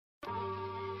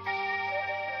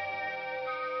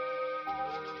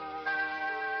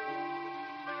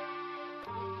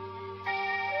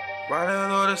Riding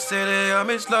through the city, I'm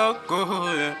in slow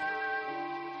cruising.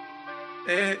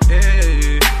 Hey,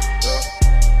 hey,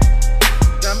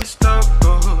 got me slow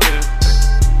cruising.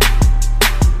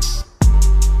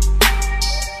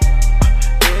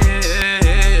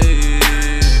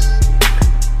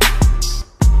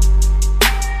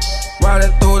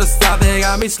 Riding through the south, they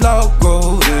got me slow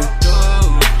cruising.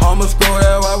 I'ma scroll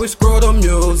that while we scroll the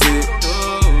music.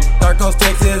 Dark Coast,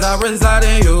 Texas, I reside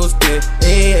in Houston.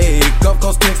 Hey, Gulf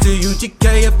Coast, Texas,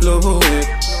 UGK affluent.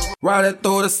 Riding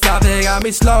through the south, they got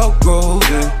me slow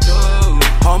cruising.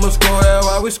 I'ma scroll that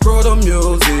while we scroll the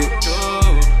music.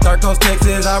 Dark Coast,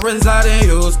 Texas, I reside in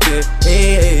Houston.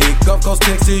 Hey, Gulf Coast,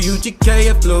 Texas, UGK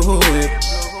affluent.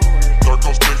 Dark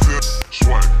Coast, Texas,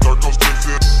 swag. Dark Coast,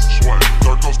 Texas, swag.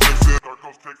 Dark Coast, Texas.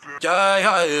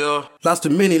 Yeah. Lost too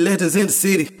many legends in the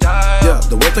city. Yeah.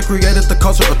 The way they created the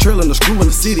culture of trill and the screw in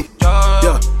the city.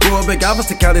 Grew up in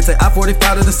Galveston County, take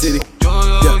I-45 to the city.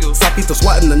 Southeast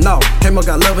swatting the north, came up,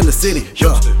 got love in the city.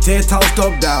 10 tossed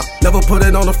up down, never put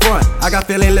it on the front. I got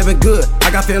feeling living good, I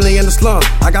got feeling in the slum.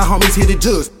 I got homies hitting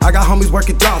jugs, I got homies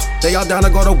working jobs. They all down to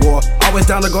go to war, always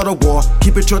down to go to war.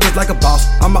 Keep it true just like a boss,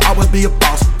 I'ma always be a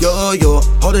boss.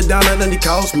 Hold it down at any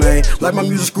cost, man. Like my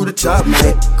music, screw the chop,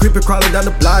 man. Creeping, crawling down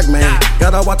the block, man.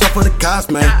 Gotta watch out for the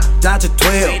cops, man. Dodge at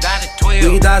 12, we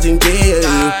ain't dodging jail.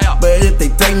 But if they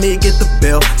take me, get the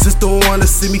bill. Sister wanna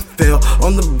see me fail,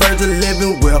 on the verge of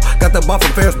living well. Got that bar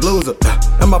from Ferris Blueser,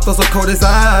 and my flow so cold as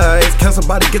ice. Can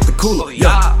somebody get the cooler?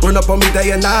 Run up on me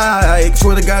day and night.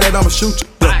 Swear to God that I'ma shoot you.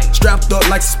 Strapped up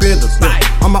like suspenders.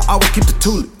 I'ma always keep the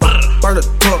toolie. Burn the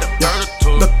tuck.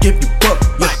 Look if you buck.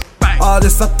 All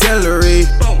this artillery,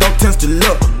 don't test your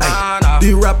luck.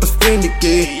 These rappers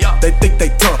finicky, they think they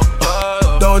tough.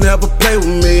 Don't ever play with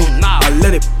me, I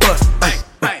let it bust.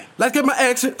 Let's get my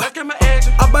action,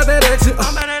 I'm about that action.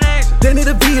 They need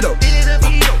a veto,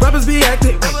 rappers be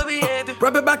acting,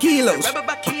 rapping by kilos,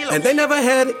 and they never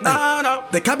had it.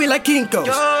 They copy like Kinkos,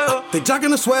 they jockin'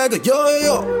 the swagger,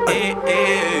 yo.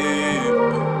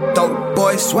 Dope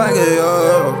boy swagger,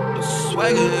 yo.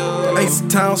 Ace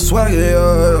Town swagger,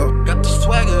 yo. Got the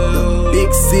swagger,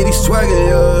 Big city swagger,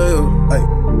 yo.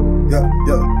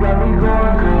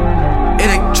 It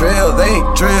ain't drill, they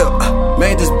ain't drill.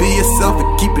 Man, just be yourself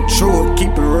and keep it true and keep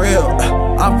it real.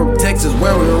 I'm from Texas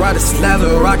where we ride the slabs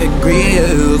and rocket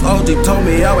grills. OG told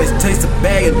me always taste the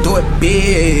bag and do it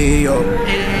big, yo.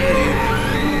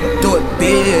 Do it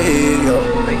big, yo.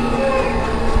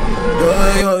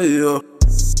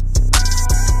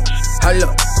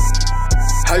 Yo.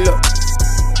 Hello.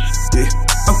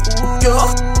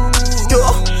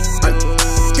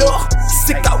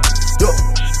 Sick out.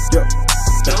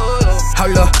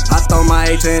 Holla, I throw my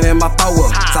 18 in my power.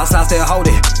 Southside still hold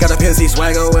it. Got a PNC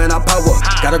swagger when I power.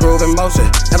 Got a groove in motion,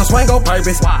 and a swing on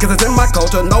purpose. Cause it's in my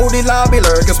culture. Know the lobby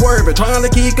lurking, swerving, trying to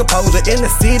keep composure in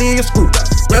the city of screw.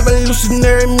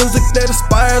 Revolutionary music that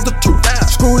inspires the truth.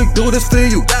 Screw to do this for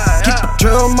you. Keep a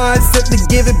trail mindset to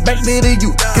give it back to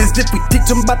you. Cause if we teach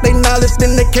them about their knowledge,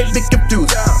 then they can't be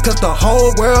confused. Cause the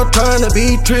whole world trying to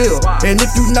be trill. And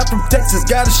if you not from Texas,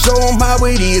 gotta show them how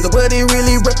it is. What it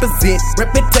really represent.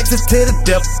 Reppin' Texas to the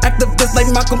death. Activist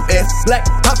like Malcolm X. Black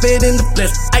prophet in the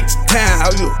flesh.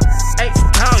 H-Town, yo.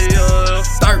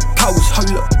 Third coast,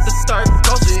 hold up. The third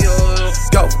coast, yo.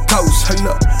 Go coast, hold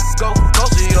up. Go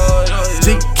coast, yo.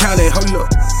 G County, hold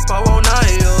up.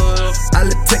 409, yo.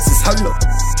 Island, Texas, hold up.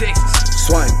 Texas.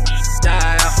 Swing.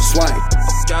 Swing.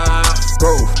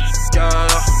 Grove.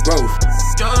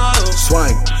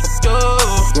 Swing.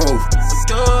 Grove.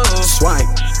 Swing.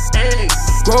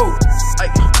 Grove.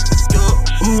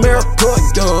 America,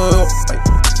 yo.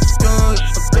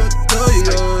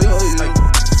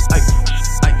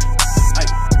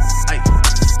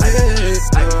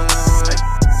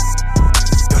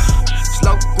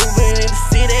 Slow moving in the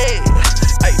city.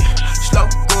 Slow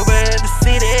moving in the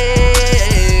city.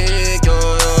 Yo.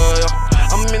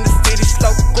 I'm in the city,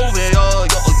 slow moving.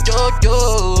 Yo.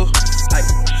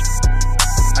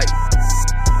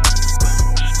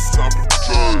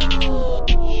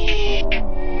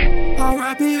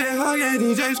 R.I.P. and Hug and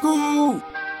DJ Screw.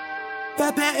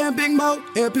 Fat Pat and Big Mo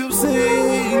and Pimp C.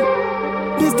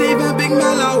 Big Steve and Big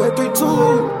Mello at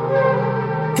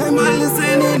 3-2. Came out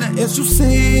listening to SUC.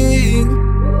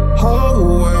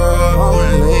 Whole world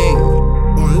on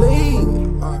lean.